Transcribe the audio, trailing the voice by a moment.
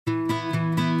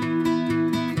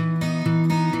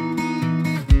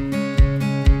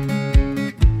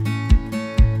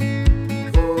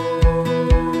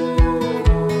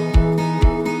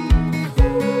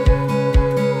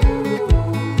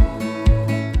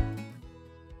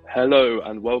Hello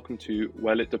and welcome to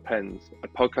Well It Depends, a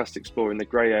podcast exploring the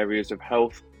grey areas of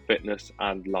health, fitness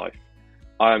and life.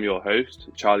 I am your host,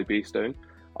 Charlie Beestone.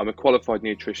 I'm a qualified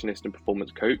nutritionist and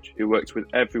performance coach who works with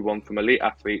everyone from elite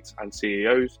athletes and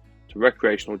CEOs to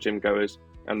recreational gym goers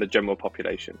and the general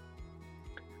population.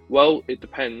 Well, it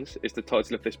depends is the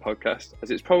title of this podcast,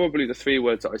 as it's probably the three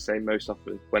words that I say most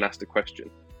often when asked a question.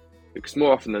 Because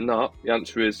more often than not, the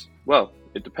answer is, well,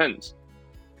 it depends.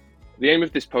 The aim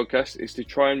of this podcast is to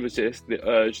try and resist the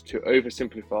urge to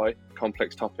oversimplify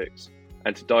complex topics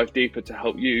and to dive deeper to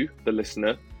help you, the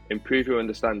listener, improve your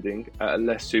understanding at a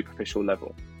less superficial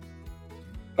level.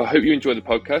 I hope you enjoy the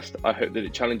podcast. I hope that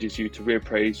it challenges you to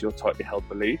reappraise your tightly held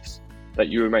beliefs, that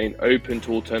you remain open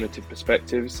to alternative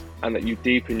perspectives, and that you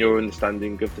deepen your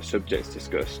understanding of the subjects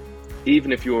discussed,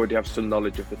 even if you already have some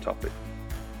knowledge of the topic.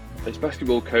 As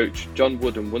basketball coach John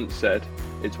Wooden once said,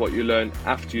 it's what you learn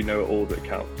after you know it all that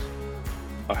counts.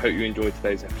 I hope you enjoyed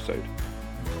today's episode.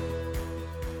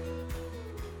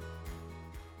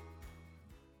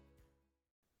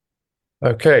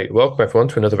 Okay, welcome everyone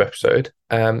to another episode.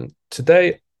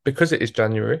 Today, because it is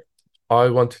January, I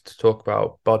wanted to talk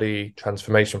about body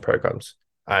transformation programs.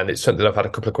 And it's something I've had a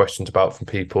couple of questions about from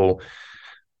people.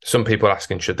 Some people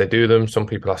asking, should they do them? Some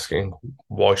people asking,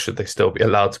 why should they still be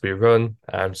allowed to be run?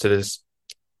 It's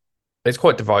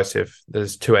quite divisive.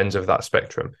 There's two ends of that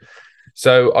spectrum.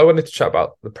 So I wanted to chat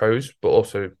about the pros, but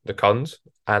also the cons,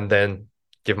 and then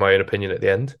give my own opinion at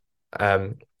the end,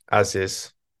 as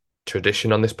is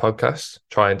tradition on this podcast.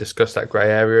 Try and discuss that grey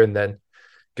area and then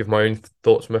give my own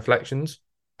thoughts and reflections.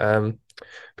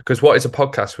 Because what is a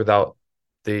podcast without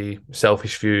the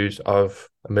selfish views of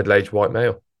a middle-aged white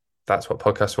male? That's what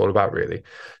podcasts are all about, really.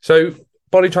 So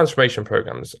body transformation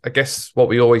programs, I guess what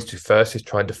we always do first is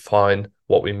try and define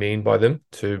what we mean by them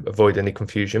to avoid any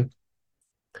confusion.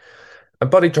 And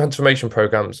body transformation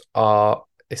programs are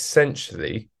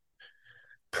essentially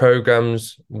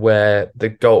programs where the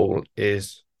goal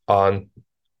is on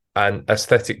an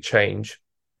aesthetic change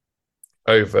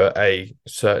over a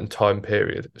certain time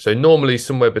period. So normally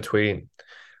somewhere between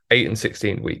 8 and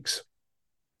 16 weeks.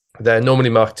 They're normally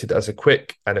marketed as a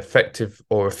quick and effective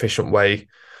or efficient way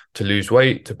to lose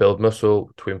weight, to build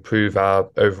muscle, to improve our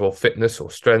overall fitness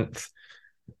or strength.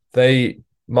 They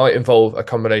might involve a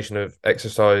combination of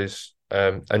exercise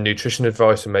and nutrition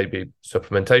advice and maybe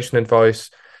supplementation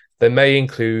advice. They may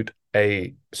include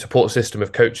a support system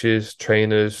of coaches,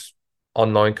 trainers,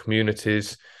 online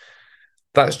communities.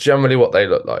 That's generally what they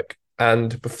look like.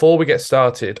 And before we get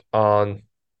started on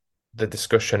the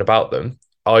discussion about them,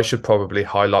 I should probably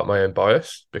highlight my own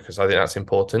bias because I think that's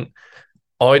important.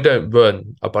 I don't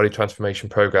run a body transformation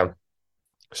program,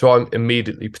 so I'm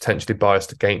immediately potentially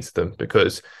biased against them,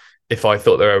 because if I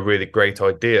thought they were a really great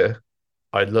idea,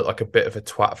 I'd look like a bit of a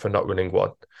twat for not running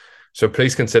one. So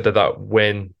please consider that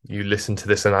when you listen to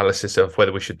this analysis of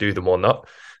whether we should do them or not.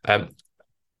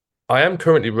 I am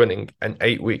currently running an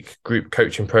 8-week group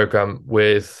coaching program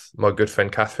with my good friend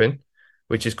Catherine,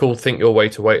 which is called Think Your Way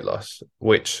to Weight Loss,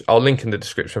 which I'll link in the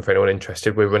description for anyone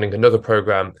interested. We're running another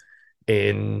program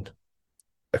in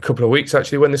a couple of weeks,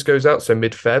 actually, when this goes out, so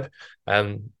mid-Feb.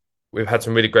 We've had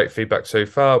some really great feedback so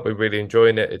far. We're really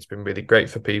enjoying it. It's been really great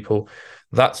for people.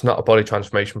 That's not a body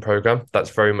transformation program. That's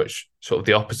very much sort of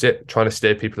the opposite, trying to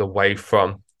steer people away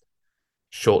from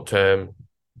short-term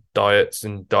diets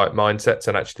and diet mindsets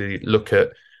and actually look at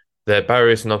their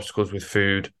barriers and obstacles with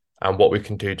food and what we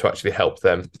can do to actually help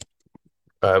them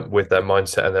with their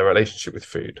mindset and their relationship with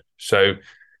food. So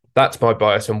that's my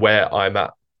bias and where I'm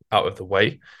at out of the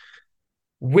way.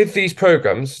 With these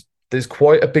programs, there's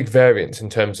quite a big variance in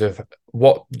terms of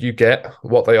what you get,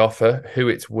 what they offer, who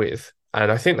it's with. And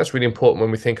I think that's really important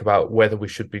when we think about whether we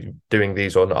should be doing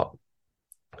these or not.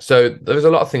 So there's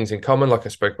a lot of things in common, like I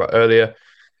spoke about earlier,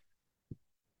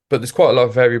 but there's quite a lot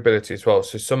of variability as well.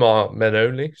 So some are men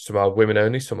only, some are women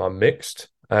only, some are mixed.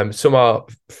 Some are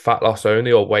fat loss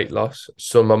only or weight loss.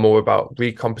 Some are more about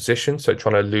recomposition, so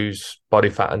trying to lose body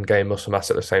fat and gain muscle mass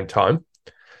at the same time.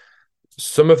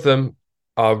 Some of them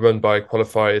are run by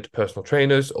qualified personal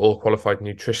trainers or qualified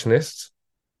nutritionists.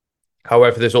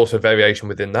 However, there's also variation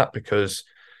within that, because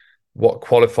what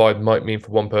qualified might mean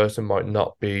for one person might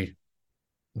not be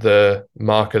the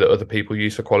marker that other people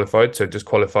use for qualified. So does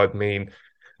qualified mean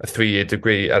a 3-year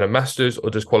degree and a master's, or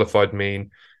does qualified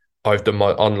mean I've done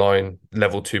my online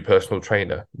level 2 personal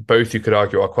trainer? Both, you could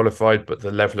argue, are qualified, but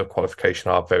the level of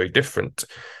qualification are very different.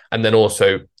 And then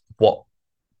also, what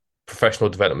professional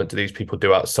development do these people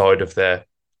do outside of their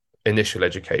initial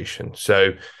education?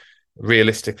 So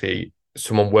realistically,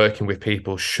 someone working with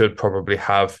people should probably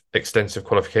have extensive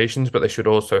qualifications, but they should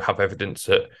also have evidence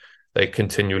that they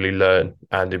continually learn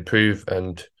and improve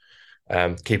and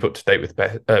keep up to date with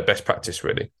best practice,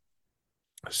 really.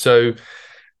 So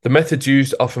the methods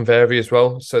used often vary as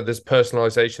well. So there's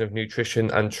personalization of nutrition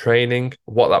and training.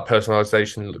 What that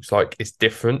personalization looks like is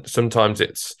different. Sometimes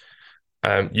it's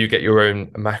you get your own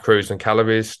macros and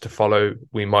calories to follow.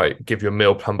 We might give you a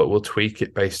meal plan, but we'll tweak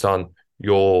it based on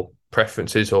your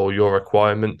preferences or your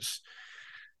requirements.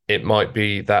 It might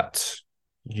be that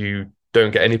you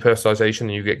don't get any personalization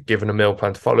and you get given a meal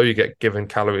plan to follow. You get given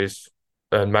calories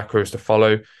and macros to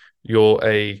follow. You're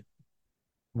a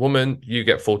woman, you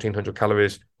get 1,400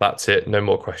 calories. That's it. No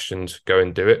more questions. Go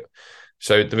and do it.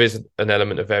 So there is an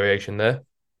element of variation there.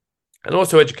 And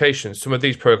also education. Some of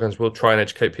these programs will try and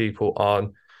educate people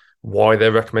on why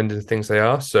they're recommending the things they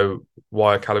are. So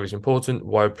why are calories important?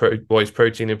 Why is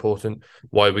protein important?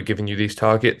 Why are we giving you these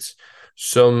targets?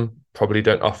 Some probably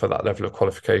don't offer that level of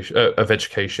qualification of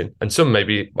education, and some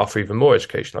maybe offer even more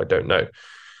education. I don't know.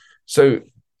 So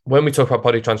when we talk about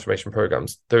body transformation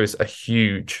programs, there is a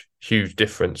huge, huge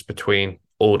difference between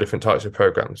all different types of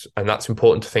programs, and that's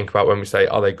important to think about when we say,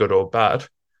 are they good or bad?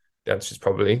 The answer is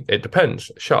probably it depends.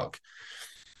 Shock.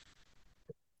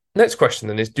 Next question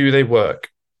then is, do they work?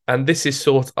 And this is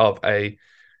sort of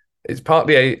it's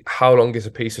partly a how long is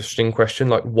a piece of string question,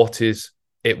 like what is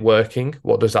it working?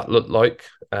 What does that look like?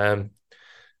 To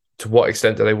what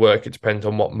extent do they work? It depends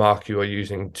on what mark you are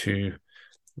using to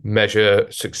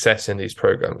measure success in these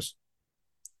programs.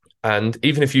 And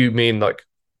even if you mean like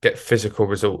get physical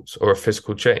results or a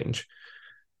physical change,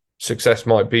 success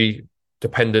might be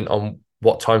dependent on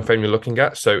what time frame you're looking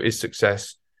at. So is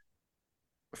success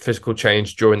physical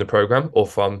change during the program or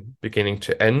from beginning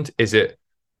to end? Is it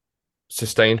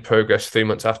sustained progress 3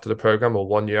 months after the program or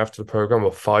 1 year after the program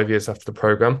or 5 years after the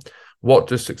program? What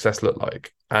does success look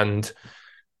like? And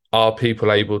are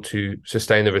people able to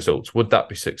sustain the results? Would that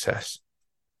be success?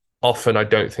 Often, I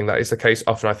don't think that is the case.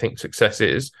 Often, I think success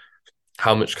is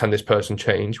how much can this person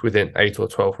change within 8 or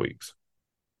 12 weeks?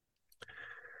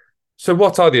 So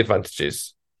what are the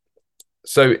advantages?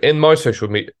 So in my social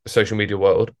media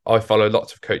world, I follow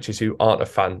lots of coaches who aren't a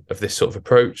fan of this sort of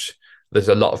approach. There's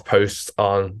a lot of posts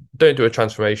on don't do a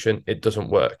transformation, it doesn't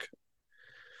work.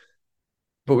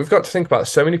 But we've got to think about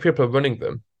so many people are running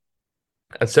them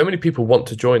and so many people want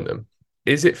to join them.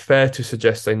 Is it fair to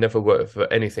suggest they never work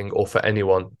for anything or for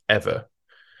anyone ever?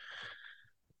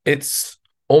 It's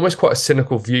almost quite a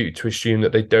cynical view to assume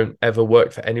that they don't ever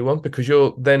work for anyone, because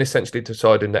you're then essentially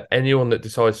deciding that anyone that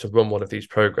decides to run one of these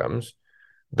programs,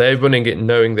 they're running it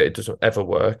knowing that it doesn't ever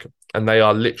work, and they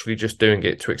are literally just doing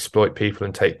it to exploit people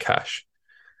and take cash.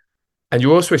 And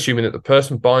you're also assuming that the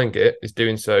person buying it is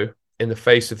doing so in the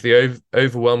face of the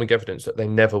overwhelming evidence that they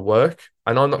never work.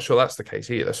 And I'm not sure that's the case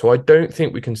either. So I don't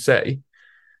think we can say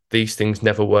these things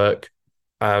never work.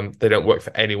 They don't work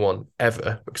for anyone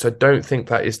ever, because I don't think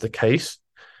that is the case.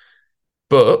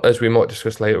 But as we might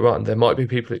discuss later on, there might be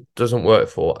people it doesn't work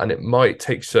for, and it might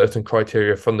take certain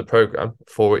criteria from the program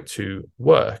for it to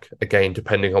work, again,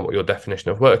 depending on what your definition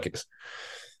of work is.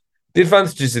 The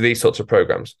advantages of these sorts of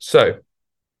programs. So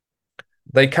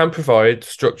they can provide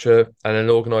structure and an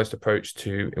organized approach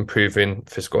to improving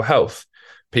physical health.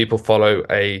 People follow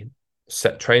a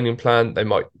set training plan. They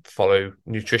might follow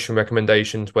nutrition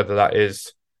recommendations, whether that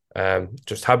is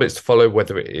just habits to follow,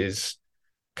 whether it is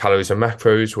calories and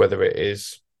macros, whether it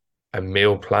is a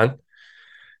meal plan.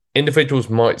 Individuals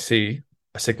might see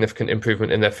a significant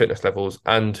improvement in their fitness levels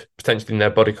and potentially in their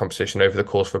body composition over the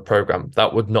course of a program.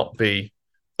 That would not be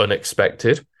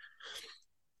unexpected.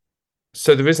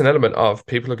 So there is an element of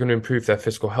people are going to improve their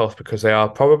physical health because they are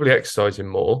probably exercising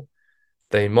more.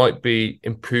 They might be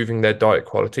improving their diet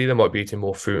quality. They might be eating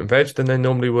more fruit and veg than they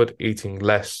normally would, eating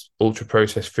less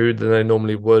ultra-processed food than they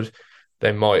normally would.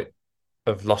 They might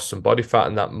have lost some body fat,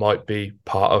 and that might be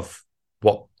part of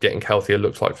what getting healthier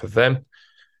looks like for them.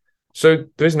 So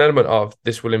there is an element of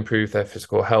this will improve their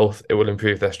physical health, it will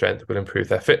improve their strength, it will improve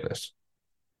their fitness.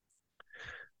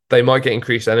 They might get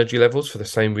increased energy levels for the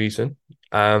same reason.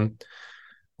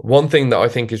 One thing that I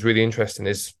think is really interesting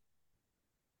is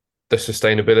the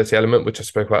sustainability element, which I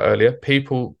spoke about earlier.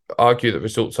 People argue that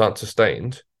results aren't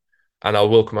sustained, and I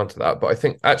will come on to that. But I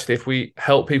think actually if we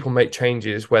help people make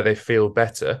changes where they feel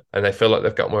better and they feel like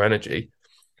they've got more energy,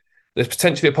 there's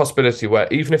potentially a possibility where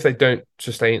even if they don't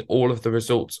sustain all of the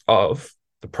results of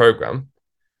the program,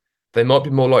 they might be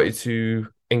more likely to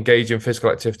engage in physical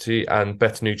activity and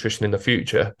better nutrition in the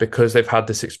future because they've had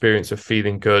this experience of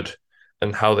feeling good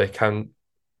and how they can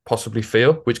possibly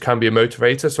feel, which can be a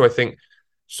motivator. So I think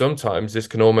sometimes this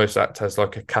can almost act as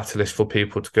like a catalyst for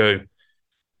people to go,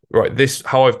 right, this,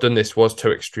 how I've done this was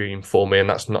too extreme for me and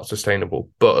that's not sustainable.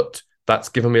 But that's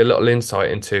given me a little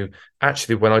insight into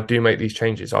actually when I do make these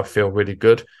changes, I feel really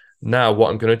good. Now, what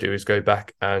I'm going to do is go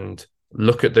back and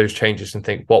look at those changes and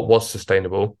think what was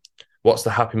sustainable, what's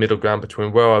the happy middle ground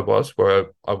between where I was, where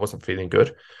I wasn't feeling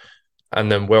good,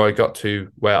 and then where I got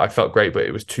to where I felt great, but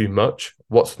it was too much.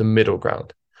 What's the middle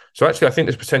ground? So actually, I think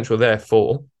there's potential there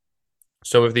for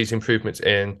some of these improvements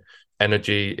in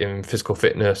energy, in physical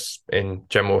fitness, in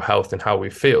general health, and how we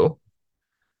feel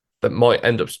that might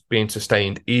end up being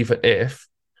sustained, even if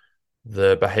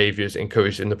the behaviors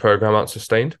encouraged in the program aren't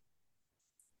sustained.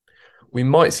 We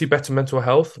might see better mental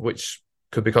health, which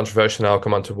could be controversial. And I'll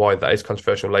come on to why that is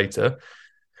controversial later.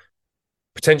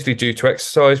 Potentially due to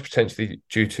exercise, potentially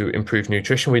due to improved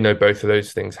nutrition. We know both of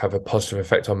those things have a positive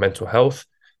effect on mental health.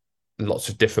 Lots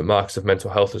of different markers of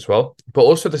mental health as well. But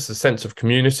also there's a sense of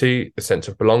community, a sense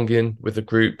of belonging with the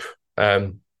group,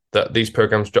 that these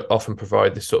programs often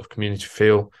provide this sort of community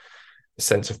feel, a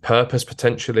sense of purpose,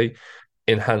 potentially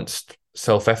enhanced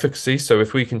self-efficacy. So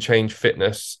if we can change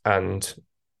fitness and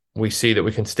we see that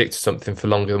we can stick to something for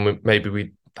longer than maybe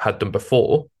we had done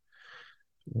before,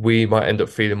 we might end up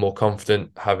feeling more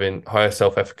confident, having higher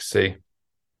self-efficacy,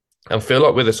 and feel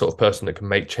like we're the sort of person that can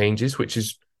make changes, which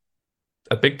is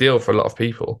a big deal for a lot of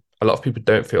people. A lot of people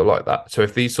don't feel like that. So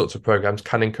if these sorts of programs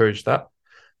can encourage that,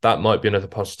 that might be another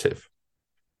positive.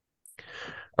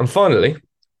 And finally,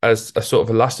 as a sort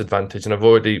of a last advantage, and I've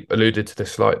already alluded to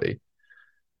this slightly,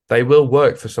 they will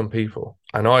work for some people.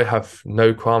 And I have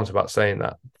no qualms about saying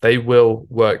that. They will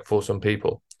work for some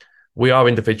people. We are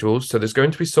individuals, so there's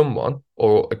going to be someone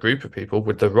or a group of people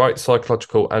with the right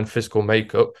psychological and physical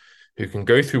makeup who can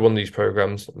go through one of these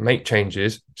programs, make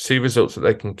changes, see results that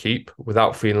they can keep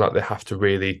without feeling like they have to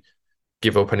really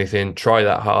give up anything, try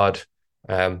that hard.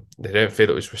 They don't feel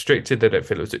it was restricted. They don't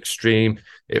feel it was extreme.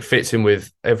 It fits in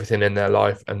with everything in their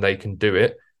life and they can do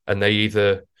it. And they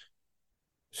either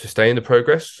sustain the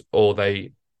progress or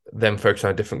they then focus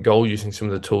on a different goal using some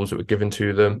of the tools that were given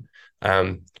to them.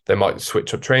 They might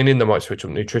switch up training. They might switch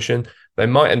up nutrition. They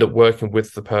might end up working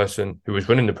with the person who was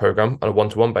running the program on a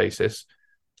one-to-one basis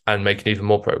and making even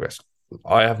more progress.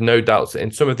 I have no doubts that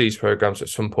in some of these programs at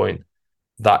some point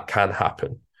that can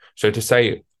happen. So to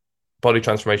say body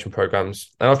transformation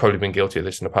programs, and I've probably been guilty of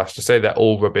this in the past, to say they're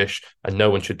all rubbish and no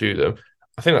one should do them,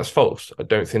 I think that's false. I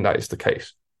don't think that is the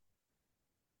case.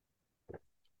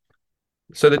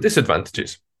 So the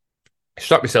disadvantages,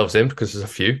 strap yourselves in because there's a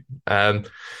few.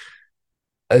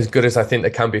 As good as I think they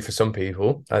can be for some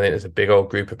people, I think there's a big old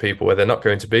group of people where they're not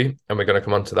going to be, and we're going to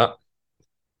come on to that.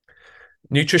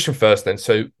 Nutrition first then.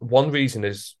 So one reason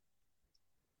is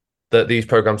that these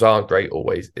programs aren't great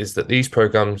always is that these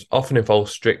programs often involve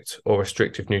strict or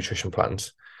restrictive nutrition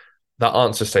plans that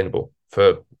aren't sustainable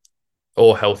for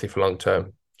or healthy for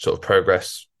long-term sort of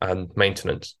progress and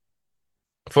maintenance.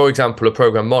 For example, a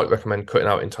program might recommend cutting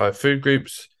out entire food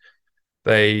groups.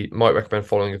 They might recommend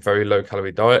following a very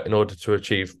low-calorie diet in order to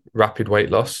achieve rapid weight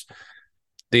loss.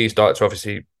 These diets are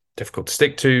obviously difficult to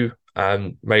stick to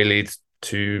and may lead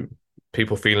to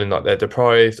people feeling like they're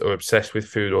deprived or obsessed with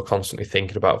food or constantly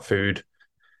thinking about food.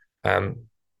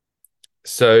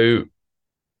 So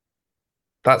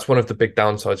that's one of the big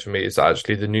downsides for me, is that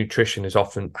actually the nutrition is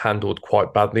often handled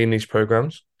quite badly in these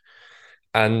programs.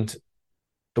 And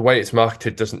the way it's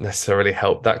marketed doesn't necessarily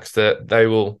help that, because they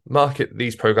will market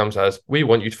these programs as, we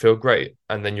want you to feel great.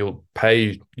 And then you'll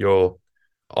pay your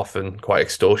often quite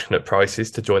extortionate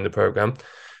prices to join the program.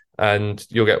 And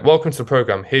you'll get, welcome to the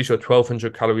program. Here's your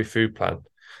 1,200 calorie food plan.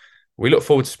 We look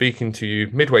forward to speaking to you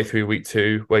midway through week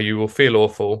 2, where you will feel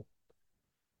awful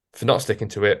for not sticking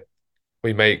to it.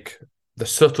 We make the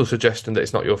subtle suggestion that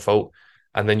it's not your fault,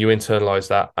 and then you internalize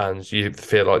that and you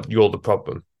feel like you're the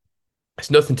problem.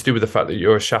 It's nothing to do with the fact that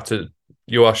you are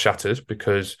shattered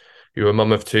because you're a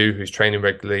mum of 2 who's training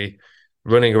regularly,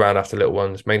 running around after little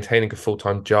ones, maintaining a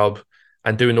full-time job,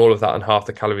 and doing all of that on half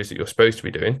the calories that you're supposed to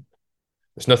be doing.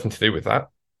 It's nothing to do with that.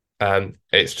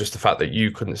 It's just the fact that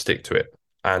you couldn't stick to it,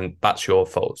 and that's your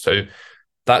fault. So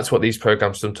that's what these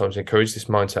programs sometimes encourage, this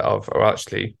mindset of, oh,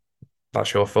 actually,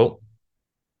 that's your fault.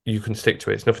 You can stick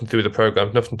to it. It's nothing to do with the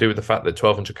program, nothing to do with the fact that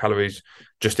 1,200 calories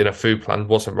just in a food plan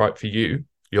wasn't right for you,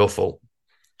 your fault.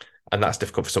 And that's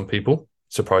difficult for some people,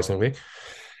 surprisingly.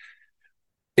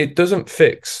 It doesn't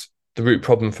fix the root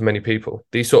problem for many people.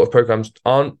 These sort of programs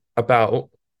aren't about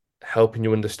helping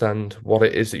you understand what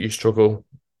it is that you struggle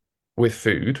with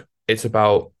food. It's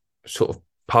about sort of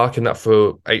parking that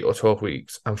for 8 or 12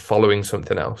 weeks and following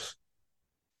something else.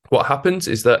 What happens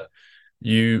is that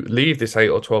you leave this 8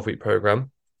 or 12 week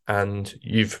program and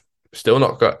you've still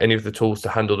not got any of the tools to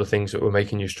handle the things that were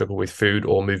making you struggle with food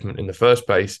or movement in the first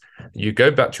place. You go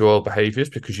back to your old behaviors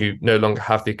because you no longer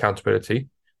have the accountability,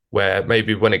 where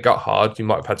maybe when it got hard, you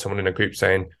might have had someone in a group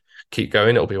saying, keep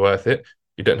going, it'll be worth it.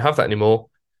 You don't have that anymore.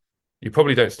 You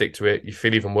probably don't stick to it. You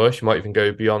feel even worse. You might even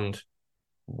go beyond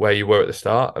where you were at the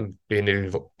start and be in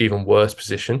an even worse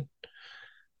position.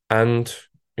 And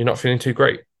you're not feeling too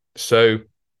great. So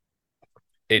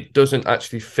it doesn't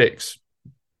actually fix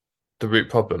the root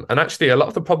problem. And actually, a lot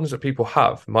of the problems that people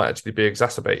have might actually be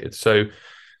exacerbated. So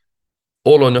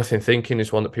all or nothing thinking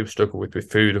is one that people struggle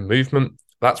with food and movement.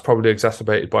 That's probably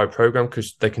exacerbated by a program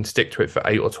because they can stick to it for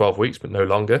 8 or 12 weeks, but no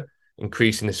longer,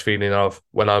 increasing this feeling of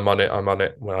when I'm on it, I'm on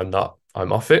it. When I'm not,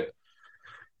 I'm off it.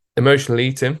 Emotional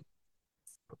eating,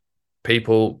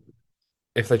 people,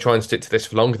 if they try and stick to this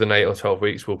for longer than 8 or 12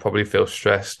 weeks, will probably feel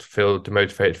stressed, feel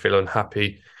demotivated, feel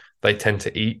unhappy. They tend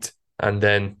to eat, and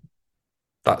then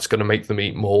that's going to make them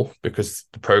eat more because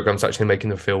the program's actually making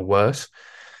them feel worse.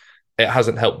 It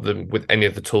hasn't helped them with any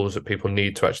of the tools that people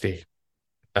need to actually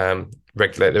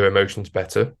regulate their emotions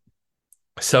better.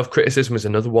 Self-criticism is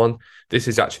another one. This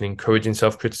is actually encouraging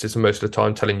self-criticism most of the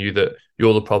time, telling you that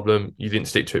you're the problem, you didn't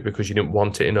stick to it because you didn't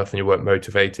want it enough and you weren't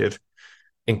motivated,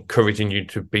 encouraging you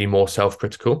to be more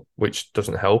self-critical, which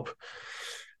doesn't help.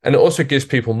 And it also gives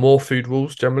people more food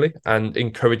rules generally and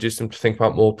encourages them to think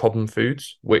about more problem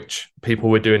foods, which people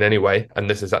were doing anyway. And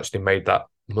this has actually made that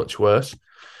much worse.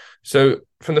 So,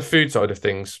 from the food side of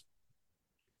things,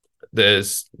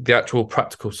 there's the actual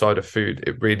practical side of food.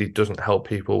 It really doesn't help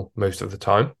people most of the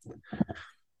time.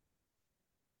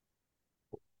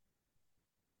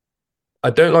 I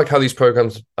don't like how these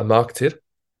programs are marketed.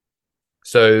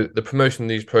 So, the promotion of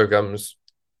these programs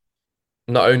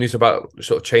not only is about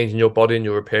sort of changing your body and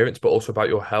your appearance, but also about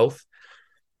your health.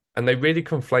 And they really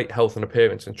conflate health and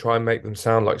appearance and try and make them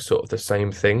sound like sort of the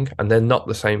same thing. And they're not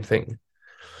the same thing.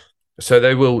 So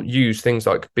they will use things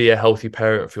like be a healthy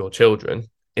parent for your children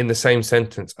in the same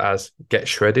sentence as get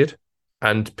shredded.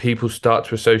 And people start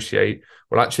to associate,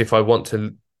 well, actually, if I want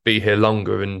to be here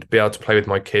longer and be able to play with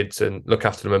my kids and look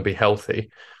after them and be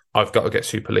healthy, I've got to get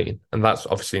super lean. And that's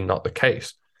obviously not the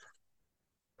case.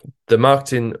 The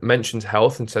marketing mentions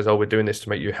health and says, oh, we're doing this to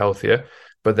make you healthier,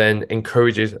 but then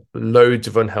encourages loads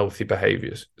of unhealthy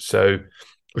behaviors. So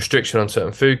restriction on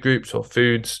certain food groups or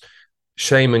foods,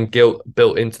 shame and guilt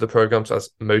built into the programs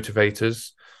as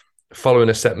motivators, following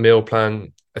a set meal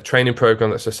plan, a training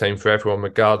program that's the same for everyone,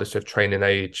 regardless of training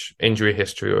age, injury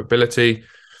history, or ability,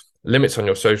 limits on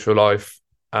your social life,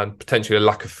 and potentially a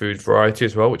lack of food variety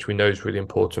as well, which we know is really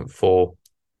important for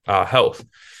our health.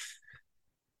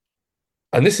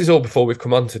 And this is all before we've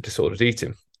come on to disordered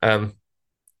eating.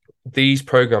 These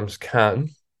programs can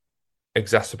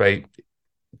exacerbate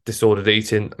disordered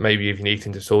eating, maybe even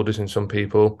eating disorders in some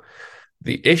people.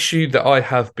 The issue that I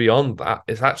have beyond that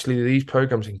is actually these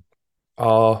programs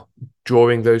are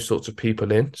drawing those sorts of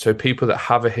people in. So people that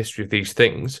have a history of these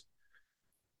things,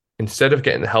 instead of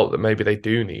getting the help that maybe they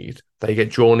do need, they get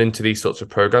drawn into these sorts of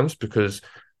programs because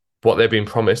what they're being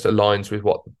promised aligns with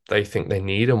what they think they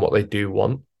need and what they do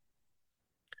want.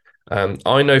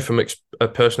 I know from a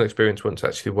personal experience once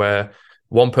actually where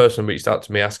one person reached out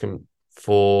to me asking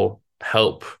for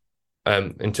help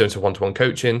in terms of one-to-one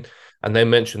coaching, and they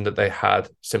mentioned that they had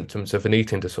symptoms of an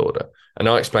eating disorder. And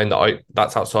I explained that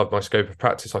that's outside my scope of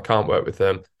practice. I can't work with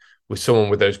them, with someone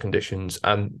with those conditions,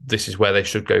 and this is where they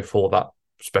should go for that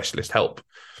specialist help.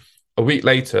 A week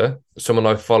later, someone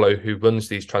I follow who runs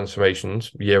these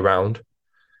transformations year round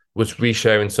was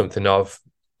resharing something of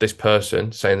this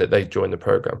person saying that they joined the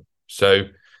program. So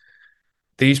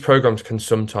these programs can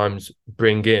sometimes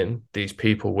bring in these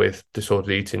people with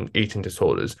disordered eating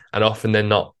disorders, and often they're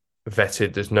not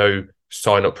vetted. There's no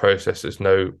sign up process, there's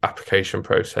no application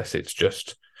process. It's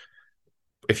just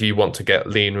if you want to get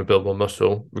lean and build more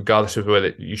muscle, regardless of whether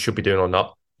you should be doing or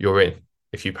not, you're in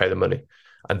if you pay the money.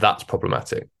 And that's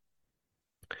problematic.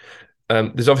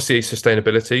 There's obviously a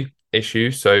sustainability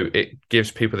issue. So it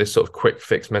gives people this sort of quick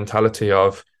fix mentality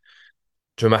of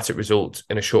dramatic results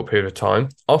in a short period of time.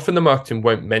 Often the marketing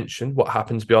won't mention what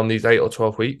happens beyond these 8 or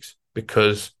 12 weeks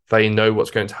because they know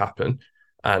what's going to happen,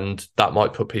 and that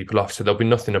might put people off. So there'll be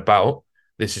nothing about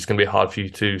this is going to be hard for you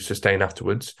to sustain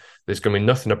afterwards. There's going to be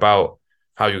nothing about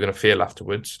how you're going to feel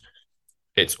afterwards.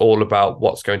 It's all about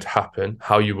what's going to happen,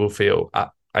 how you will feel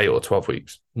at 8 or 12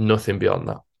 weeks. Nothing beyond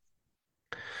that.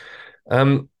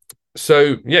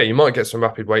 So yeah, you might get some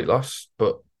rapid weight loss,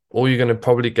 but all you're going to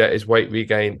probably get is weight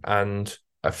regain and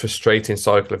a frustrating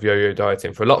cycle of yo-yo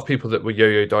dieting. For a lot of people that were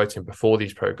yo-yo dieting before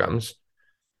these programs,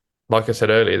 like I said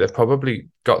earlier, they've probably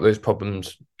got those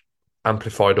problems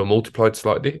amplified or multiplied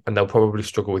slightly, and they'll probably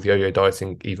struggle with yo-yo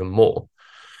dieting even more.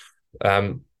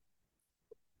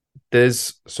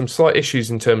 There's some slight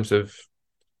issues in terms of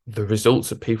the results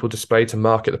that people display to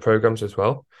market the programs as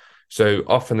well. So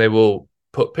often they will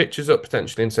put pictures up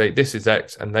potentially and say, this is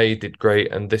X and they did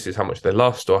great and this is how much they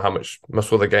lost or how much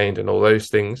muscle they gained and all those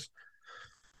things.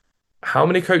 How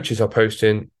many coaches are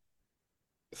posting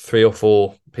 3 or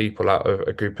 4 people out of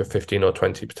a group of 15 or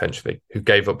 20 potentially who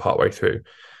gave up partway through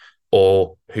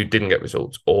or who didn't get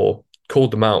results or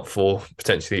called them out for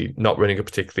potentially not running a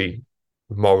particularly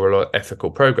moral or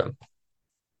ethical program?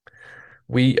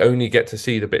 We only get to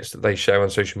see the bits that they share on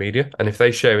social media. And if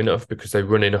they share enough because they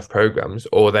run enough programs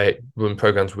or they run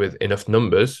programs with enough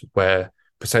numbers where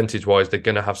percentage wise they're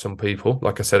going to have some people,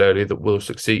 like I said earlier, that will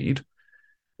succeed,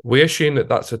 we assume that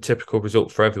that's a typical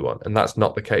result for everyone. And that's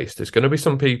not the case. There's going to be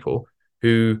some people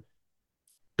who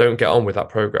don't get on with that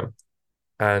program.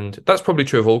 And that's probably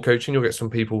true of all coaching. You'll get some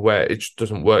people where it just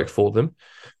doesn't work for them,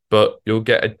 but you'll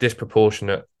get a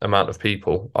disproportionate amount of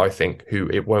people, I think, who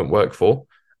it won't work for.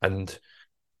 And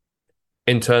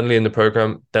internally in the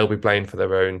program, they'll be blamed for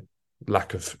their own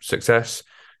lack of success.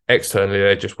 Externally,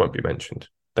 they just won't be mentioned.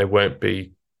 They won't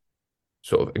be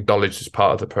sort of acknowledged as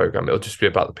part of the program. It'll just be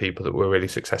about the people that were really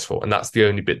successful. And that's the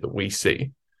only bit that we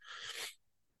see.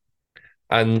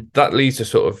 And that leads to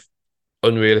sort of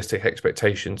unrealistic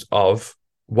expectations of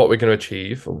what we're going to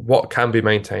achieve, what can be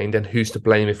maintained, and who's to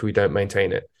blame if we don't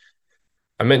maintain it.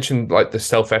 I mentioned like the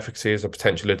self-efficacy as a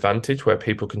potential advantage where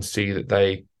people can see that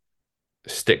they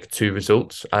stick to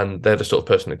results and they're the sort of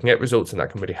person that can get results and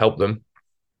that can really help them.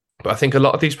 But I think a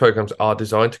lot of these programs are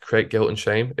designed to create guilt and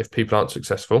shame if people aren't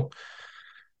successful.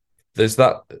 There's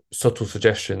that subtle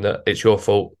suggestion that it's your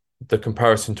fault. The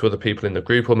comparison to other people in the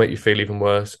group will make you feel even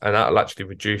worse, and that'll actually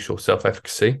reduce your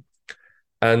self-efficacy.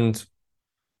 And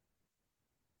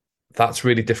that's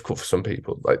really difficult for some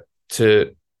people. Like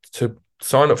to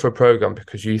sign up for a program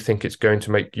because you think it's going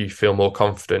to make you feel more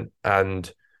confident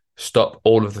and stop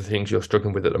all of the things you're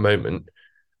struggling with at the moment,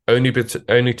 only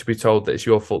to be told that it's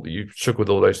your fault that you struggle with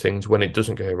all those things when it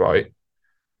doesn't go right.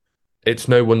 It's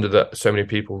no wonder that so many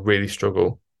people really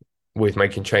struggle with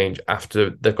making change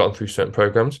after they've gone through certain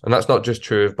programs. And that's not just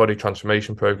true of body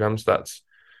transformation programs, that's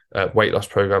weight loss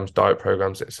programs, diet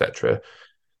programs, etc.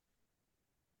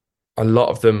 A lot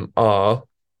of them are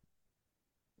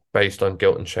based on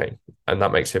guilt and shame. And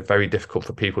that makes it very difficult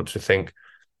for people to think,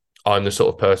 I'm the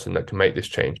sort of person that can make this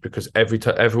change, because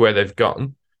everywhere they've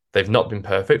gone, they've not been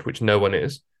perfect, which no one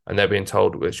is. And they're being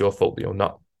told, well, it's your fault that you're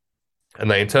not. And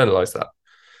they internalize that.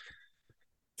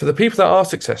 For the people that are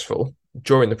successful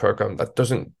during the program, that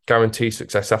doesn't guarantee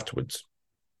success afterwards.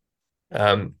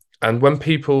 And when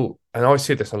people, and I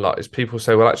see this a lot, is people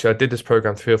say, well, actually, I did this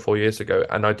program 3 or 4 years ago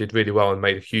and I did really well and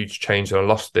made a huge change and I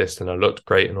lost this and I looked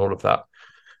great and all of that.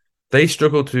 They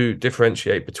struggle to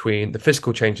differentiate between the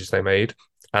physical changes they made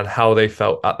and how they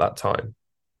felt at that time.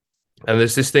 And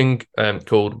there's this thing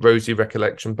called rosy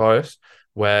recollection bias,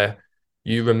 where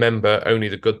you remember only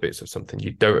the good bits of something.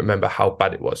 You don't remember how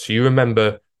bad it was. So you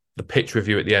remember the picture of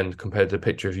you at the end compared to the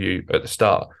picture of you at the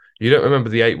start. You don't remember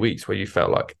the 8 weeks where you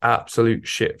felt like absolute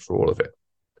shit for all of it.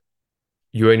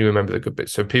 You only remember the good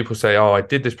bits. So people say, oh, I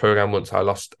did this program once, I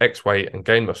lost X weight and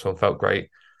gained muscle and felt great.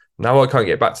 Now I can't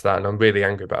get back to that and I'm really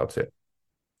angry about it.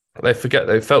 They forget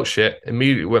they felt shit,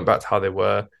 immediately went back to how they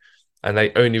were, and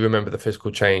they only remember the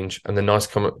physical change and the nice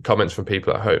comments from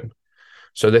people at home.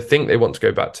 So they think they want to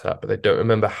go back to that, but they don't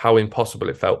remember how impossible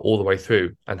it felt all the way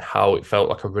through and how it felt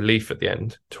like a relief at the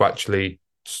end to actually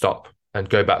stop and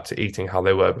go back to eating how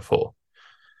they were before.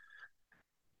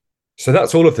 So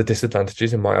that's all of the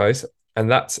disadvantages in my eyes,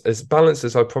 and that's as balanced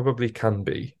as I probably can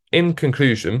be. In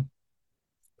conclusion,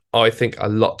 I think a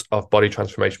lot of body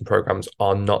transformation programs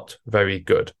are not very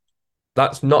good.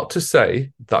 That's not to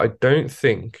say that I don't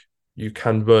think you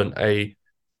can run a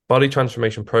body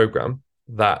transformation program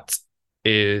that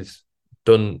is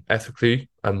done ethically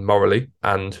and morally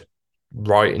and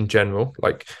right in general.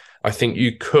 Like, I think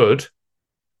you could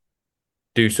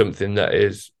do something that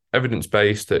is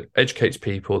evidence-based, that educates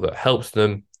people, that helps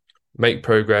them make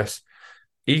progress,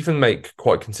 even make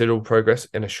quite considerable progress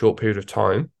in a short period of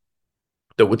time,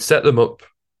 that would set them up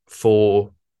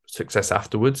for success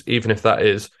afterwards, even if that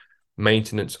is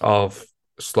maintenance of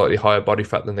slightly higher body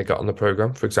fat than they got on the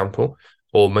program, for example,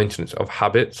 or maintenance of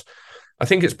habits. I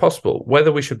think it's possible.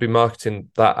 Whether we should be marketing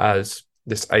that as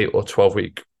this 8 or 12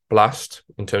 week blast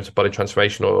in terms of body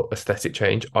transformation or aesthetic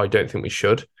change, I don't think we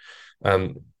should.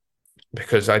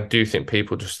 Because I do think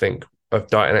people just think of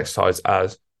diet and exercise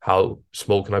as how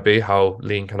small can I be? How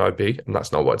lean can I be? And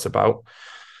that's not what it's about.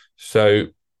 So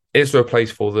is there a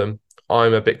place for them?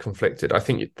 I'm a bit conflicted. I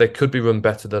think they could be run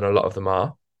better than a lot of them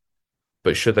are,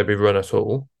 but should they be run at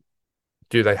all?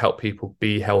 Do they help people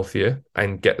be healthier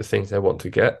and get the things they want to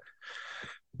get?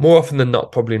 More often than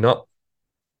not, probably not.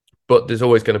 But there's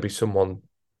always going to be someone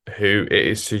who it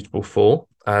is suitable for.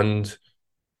 And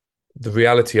the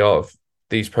reality of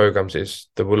these programs is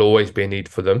there will always be a need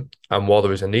for them. And while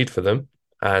there is a need for them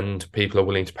and people are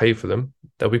willing to pay for them,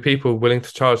 there'll be people willing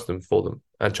to charge them for them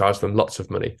and charge them lots of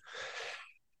money.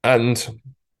 And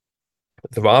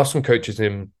there are some coaches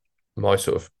in my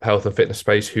sort of health and fitness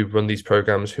space who run these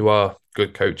programs who are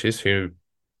good coaches, who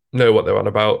know what they're on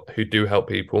about, who do help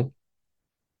people.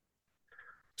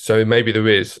 So maybe there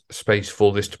is space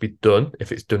for this to be done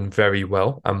if it's done very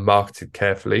well and marketed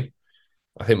carefully.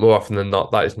 I think more often than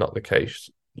not, that is not the case.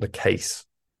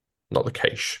 Not the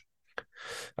case.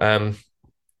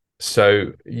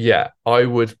 So yeah, I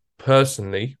would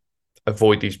personally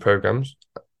avoid these programs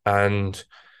and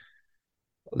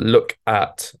look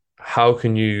at how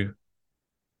can you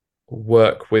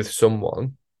work with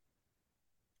someone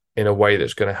in a way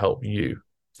that's going to help you.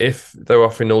 If they're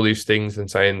offering all these things and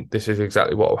saying this is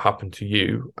exactly what will happen to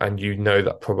you, and you know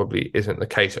that probably isn't the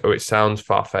case, or it sounds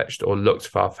far-fetched or looks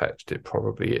far-fetched, it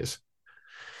probably is.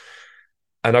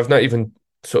 And I've not even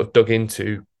sort of dug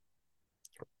into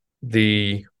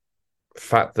the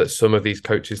fact that some of these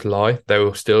coaches lie. They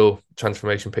will still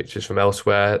transformation pictures from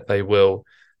elsewhere. They will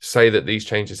say that these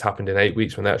changes happened in 8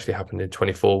 weeks when they actually happened in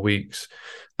 24 weeks.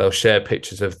 They'll share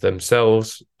pictures of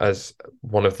themselves as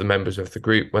one of the members of the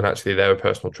group when actually they're a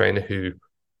personal trainer who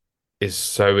is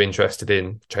so interested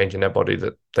in changing their body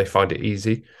that they find it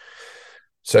easy.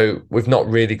 So we've not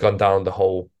really gone down the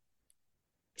whole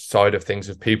side of things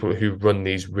of people who run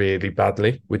these really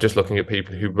badly. We're just looking at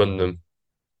people who run them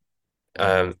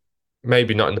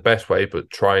maybe not in the best way, but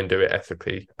try and do it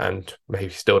ethically and maybe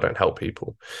still don't help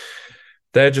people.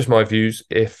 They're just my views.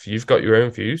 If you've got your own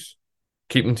views,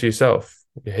 keep them to yourself.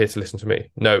 You're here to listen to me.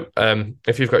 No,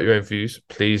 if you've got your own views,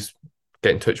 please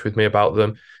get in touch with me about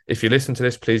them. If you listen to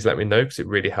this, please let me know because it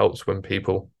really helps when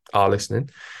people are listening.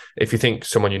 If you think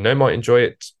someone you know might enjoy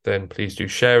it, then please do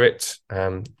share it.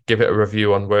 Give it a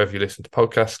review on wherever you listen to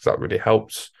podcasts because that really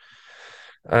helps.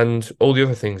 And all the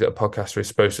other things that a podcaster is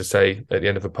supposed to say at the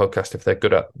end of a podcast if they're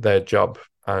good at their job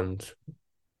and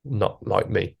not like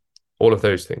me. All of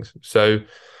those things. So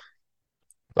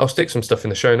I'll stick some stuff in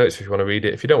the show notes if you want to read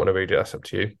it. If you don't want to read it, that's up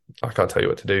to you. I can't tell you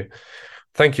what to do.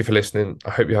 Thank you for listening.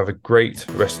 I hope you have a great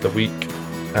rest of the week,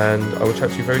 and I will chat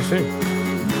to you very soon.